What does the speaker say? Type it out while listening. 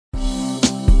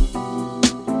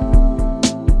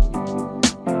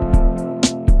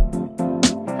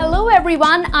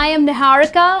everyone, I am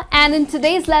Niharika, and in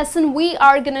today's lesson we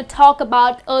are going to talk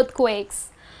about earthquakes.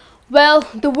 Well,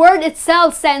 the word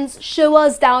itself sends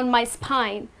shivers down my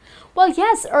spine. Well,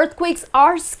 yes, earthquakes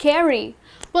are scary.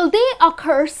 Well, they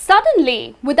occur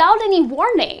suddenly without any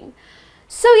warning.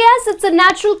 So yes, it's a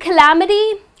natural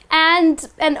calamity, and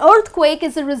an earthquake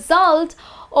is a result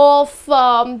of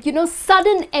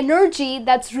sudden energy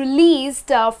that's released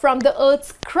from the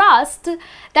Earth's crust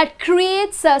that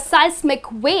creates seismic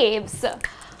waves.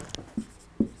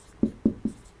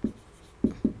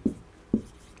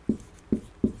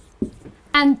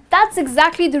 And that's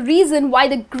exactly the reason why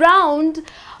the ground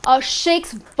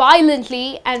shakes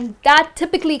violently, and that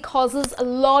typically causes a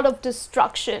lot of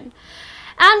destruction.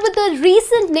 And with the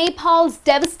recent Nepal's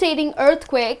devastating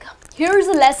earthquake, here's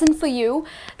a lesson for you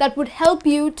that would help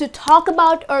you to talk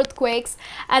about earthquakes,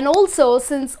 and also,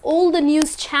 since all the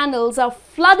news channels are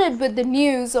flooded with the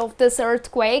news of this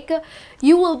earthquake,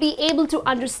 you will be able to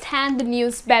understand the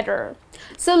news better.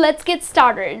 So let's get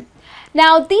started.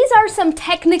 Now, these are some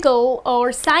technical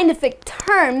or scientific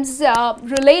terms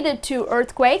related to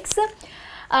earthquakes.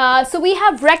 So we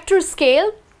have Richter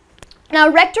Scale. Now,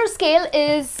 Rector Scale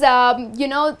is,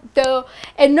 the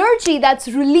energy that's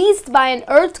released by an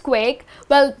earthquake.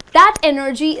 Well, that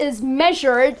energy is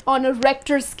measured on a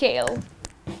Richter scale.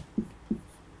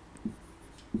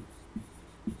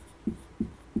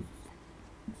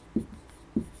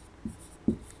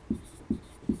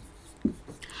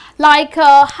 Like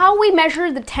how we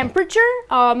measure the temperature,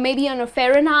 maybe on a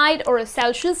Fahrenheit or a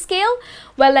Celsius scale.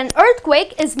 Well, an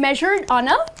earthquake is measured on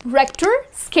a Richter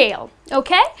scale,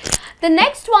 okay? The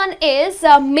next one is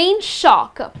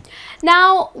Mainshock.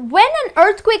 Now, when an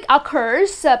earthquake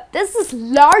occurs, this is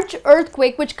large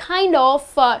earthquake which kind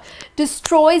of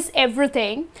destroys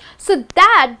everything. So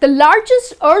that the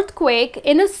largest earthquake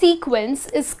in a sequence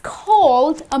is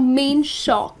called a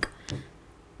Mainshock.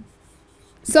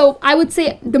 So I would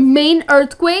say the main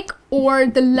earthquake or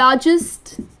the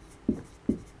largest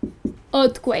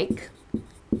earthquake.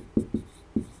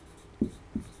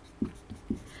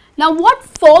 Now, what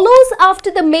follows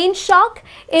after the main shock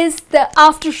is the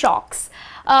aftershocks.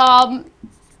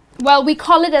 Well, we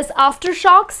call it as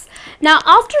aftershocks. Now,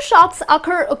 aftershocks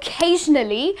occur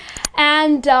occasionally,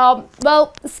 and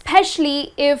well,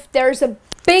 especially if there's a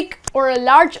big or a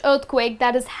large earthquake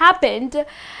that has happened,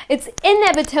 it's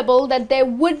inevitable that there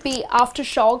would be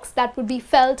aftershocks that would be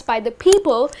felt by the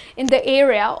people in the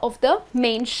area of the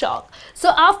main shock.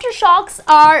 So aftershocks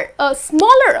are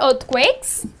smaller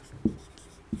earthquakes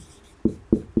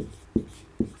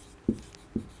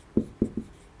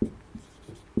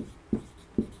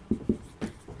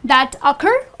that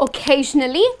occur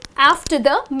occasionally after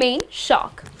the main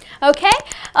shock. Okay,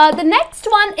 the next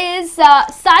one is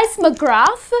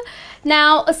seismograph.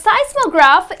 Now, a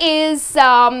seismograph is,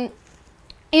 to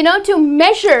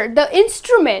measure the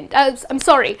instrument,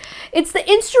 it's the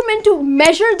instrument to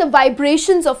measure the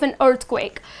vibrations of an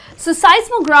earthquake. So,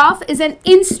 seismograph is an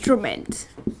instrument.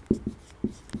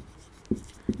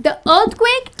 The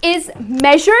earthquake is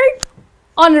measured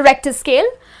on a Richter scale.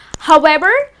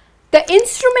 However, the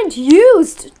instrument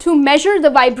used to measure the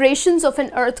vibrations of an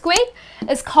earthquake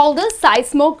is called a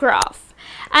seismograph.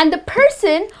 And the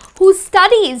person who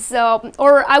studies,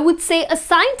 or I would say a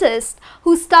scientist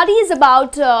who studies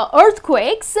about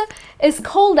earthquakes, is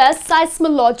called as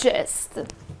seismologist.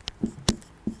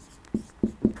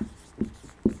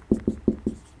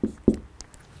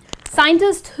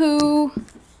 Scientist who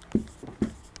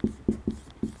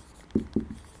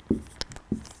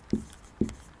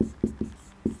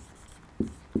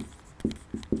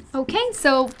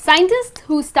so scientists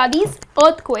who studies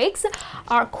earthquakes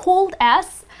are called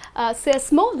as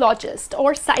seismologists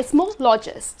or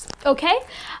seismologists. Okay,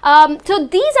 so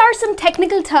these are some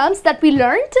technical terms that we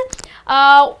learned.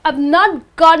 I've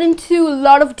not got into a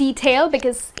lot of detail,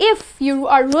 because if you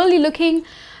are really looking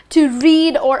to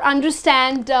read or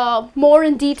understand more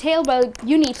in detail, well,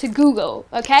 you need to Google.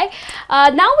 Okay,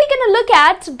 now we're going to look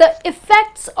at the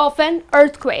effects of an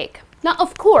earthquake. Now,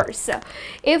 of course,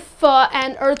 if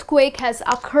an earthquake has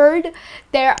occurred,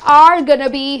 there are going to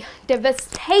be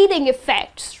devastating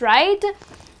effects, right?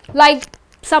 Like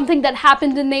something that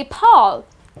happened in Nepal.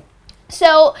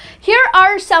 So here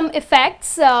are some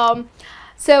effects.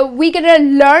 So we're going to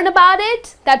learn about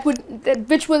it,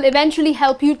 which will eventually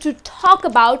help you to talk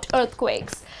about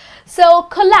earthquakes. So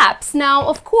collapse. Now,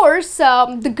 of course,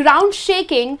 the ground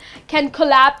shaking can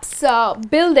collapse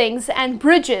buildings and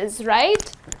bridges,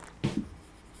 right?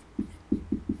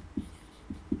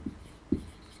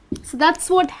 So that's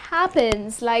what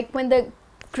happens, like when the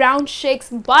ground shakes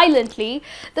violently,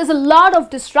 there's a lot of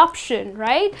disruption,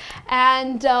 right?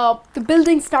 And the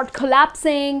buildings start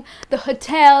collapsing, the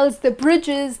hotels, the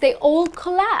bridges, they all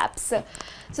collapse.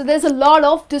 So there's a lot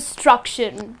of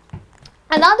destruction.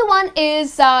 Another one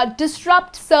is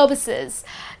disrupt services.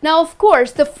 Now, of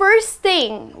course, the first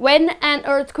thing when an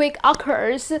earthquake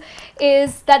occurs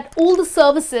is that all the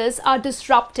services are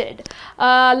disrupted,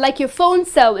 like your phone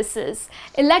services,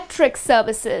 electric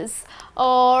services,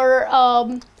 or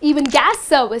even gas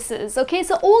services. Okay,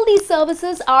 so all these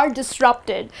services are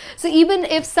disrupted. So even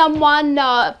if someone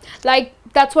like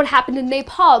that's what happened in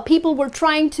Nepal, people were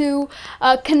trying to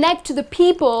connect to the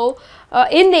people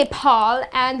in Nepal,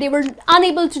 and they were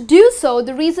unable to do so.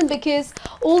 The reason because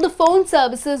all the phone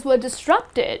services were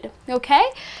disrupted. Okay,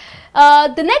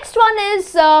 the next one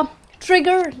is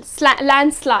trigger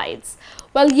landslides.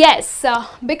 Well, yes,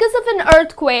 because of an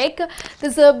earthquake,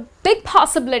 there's a big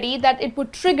possibility that it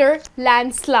would trigger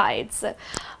landslides,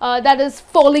 that is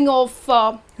falling off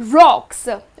rocks.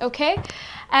 Okay,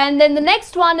 and then the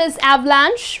next one is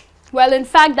avalanche. Well, in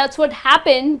fact, that's what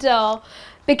happened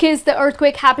because the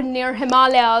earthquake happened near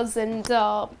Himalayas, and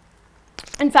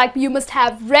in fact, you must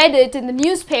have read it in the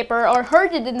newspaper or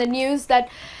heard it in the news that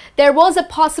there was a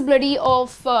possibility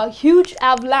of huge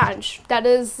avalanche, that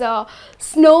is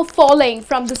snow falling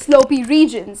from the slopey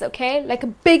regions, okay, like a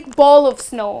big ball of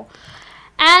snow.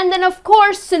 And then, of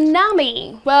course,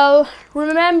 tsunami. Well,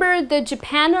 remember the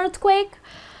Japan earthquake?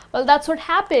 Well, that's what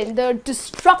happened. The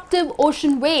destructive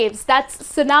ocean waves, that's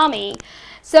tsunami.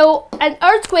 So an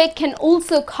earthquake can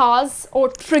also cause or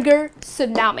trigger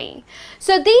tsunami.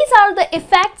 So these are the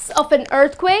effects of an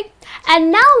earthquake.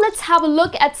 And now let's have a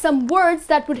look at some words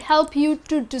that would help you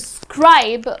to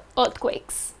describe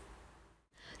earthquakes.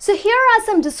 So here are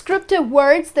some descriptive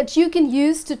words that you can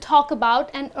use to talk about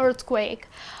an earthquake.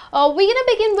 We're going to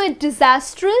begin with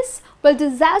disastrous. Well,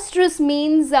 disastrous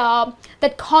means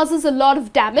that causes a lot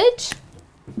of damage.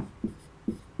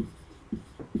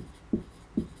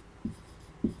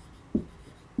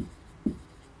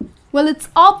 Well, it's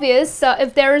obvious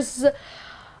if there's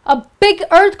a big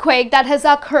earthquake that has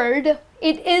occurred,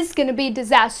 it is going to be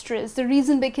disastrous. The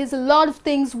reason because a lot of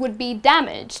things would be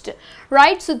damaged,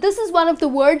 right? So this is one of the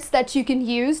words that you can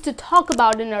use to talk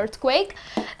about an earthquake.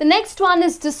 The next one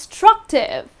is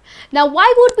destructive. Now,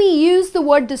 why would we use the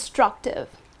word destructive?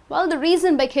 Well, the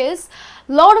reason because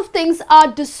a lot of things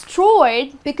are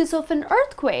destroyed because of an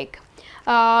earthquake.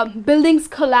 Buildings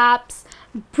collapse,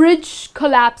 bridge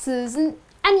collapses,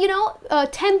 and you know,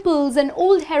 temples and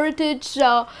old heritage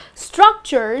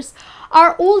structures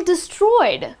are all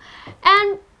destroyed,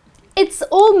 and it's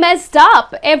all messed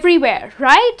up everywhere,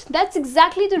 right? That's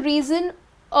exactly the reason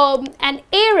an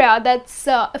area that's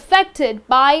affected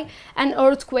by an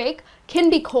earthquake can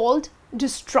be called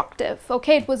destructive.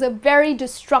 Okay, it was a very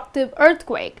destructive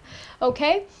earthquake.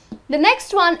 Okay, the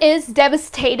next one is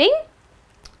devastating.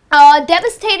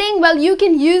 Devastating, well, you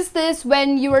can use this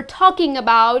when you are talking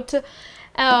about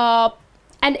an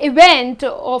event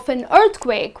of an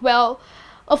earthquake. Well,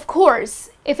 of course,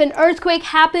 if an earthquake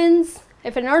happens,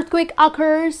 if an earthquake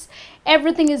occurs,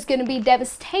 everything is going to be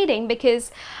devastating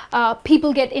because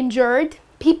people get injured,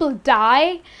 people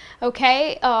die,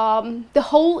 okay, the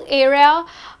whole area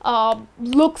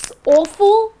looks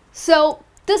awful. So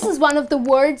this is one of the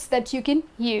words that you can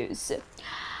use.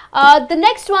 The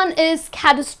next one is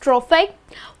catastrophic.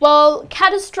 Well,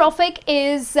 catastrophic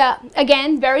is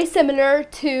again very similar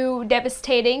to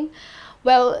devastating.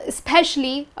 Well,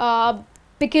 especially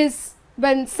because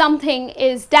when something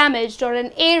is damaged or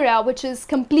an area which is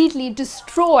completely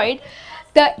destroyed,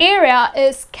 the area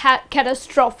is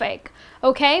catastrophic.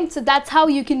 Okay, so that's how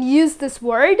you can use this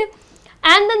word.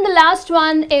 And then the last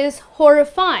one is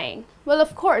horrifying. Well,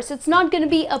 of course, it's not going to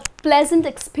be a pleasant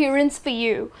experience for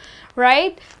you,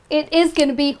 right? It is going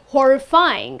to be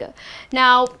horrifying.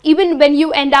 Now, even when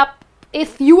you end up,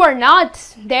 if you are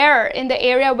not there in the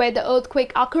area where the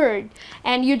earthquake occurred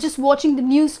and you're just watching the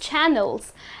news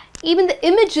channels, even the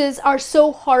images are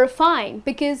so horrifying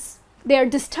because they're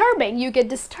disturbing. You get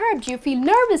disturbed, you feel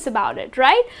nervous about it,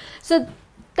 right? So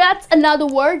that's another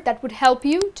word that would help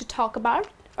you to talk about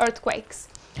earthquakes.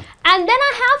 And then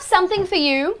I have something for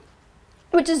you,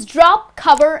 which is drop,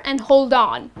 cover, and hold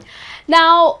on.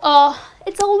 Now,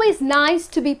 it's always nice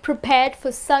to be prepared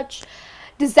for such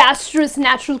disastrous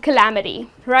natural calamity,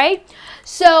 right?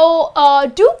 So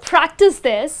do practice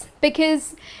this,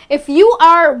 because if you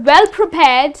are well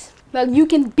prepared, well, you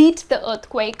can beat the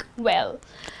earthquake well.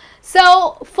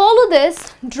 So follow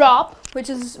this drop,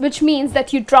 which means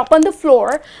that you drop on the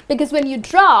floor, because when you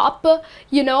drop,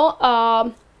 you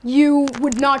know, you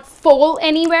would not fall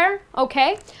anywhere,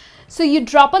 okay? So you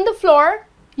drop on the floor,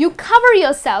 you cover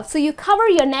yourself. So you cover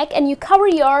your neck and you cover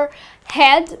your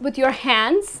head with your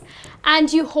hands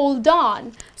and you hold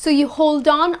on. So you hold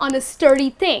on a sturdy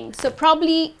thing. So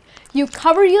probably you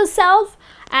cover yourself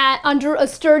under a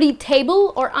sturdy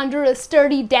table or under a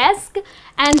sturdy desk,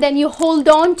 and then you hold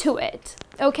on to it.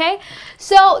 Okay,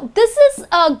 so this is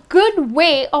a good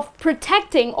way of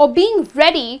protecting or being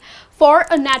ready for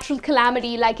a natural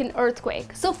calamity like an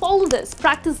earthquake. So follow this,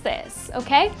 practice this.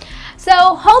 Okay, so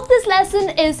hope this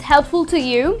lesson is helpful to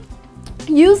you.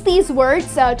 Use these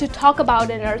words to talk about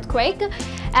an earthquake,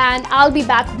 and I'll be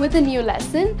back with a new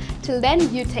lesson. Till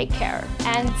then, you take care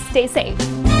and stay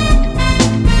safe.